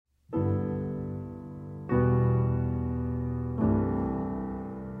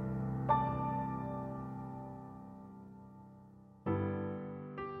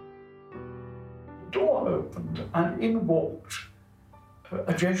opened, and in walked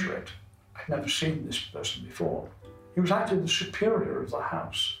a Jesuit. I'd never seen this person before. He was actually the superior of the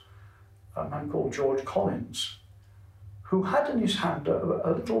house, a man called George Collins, who had in his hand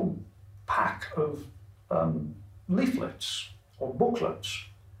a little pack of leaflets or booklets.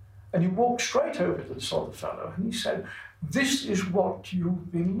 And he walked straight over to this other fellow and he said, "This is what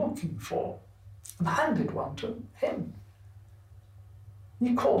you've been looking for," and handed one to him.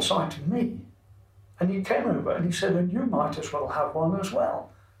 He called sight to me, and he came over and he said, "And you might as well have one as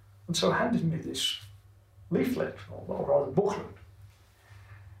well." And so handed me this leaflet, or rather booklet.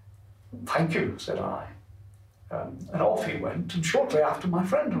 "Thank you," said I. And off he went, and shortly after my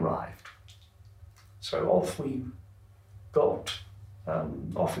friend arrived. So off we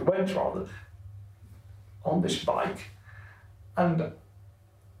went rather, on this bike, and it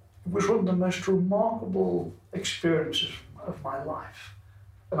was one of the most remarkable experiences of my life.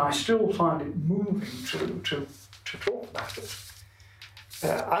 And I still find it moving to talk about it.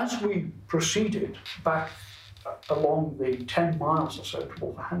 As we proceeded back along the 10 miles or so to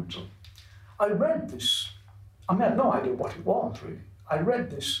Wolverhampton, I read this. I had no idea what it was, really. I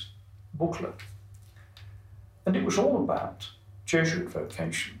read this booklet, and it was all about Jesuit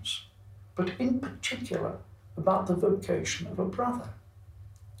vocations, but in particular about the vocation of a brother.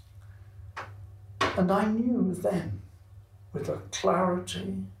 And I knew then, with a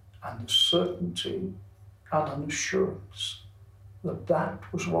clarity and a certainty and an assurance, that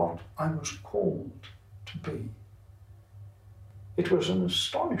that was what I was called to be. It was an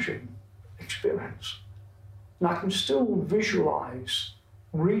astonishing experience. And I can still visualize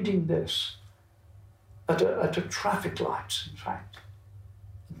reading this at a traffic light, in fact,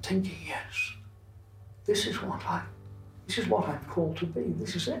 and thinking, yes, this is what I'm called to be.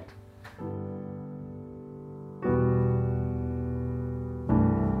 This is it.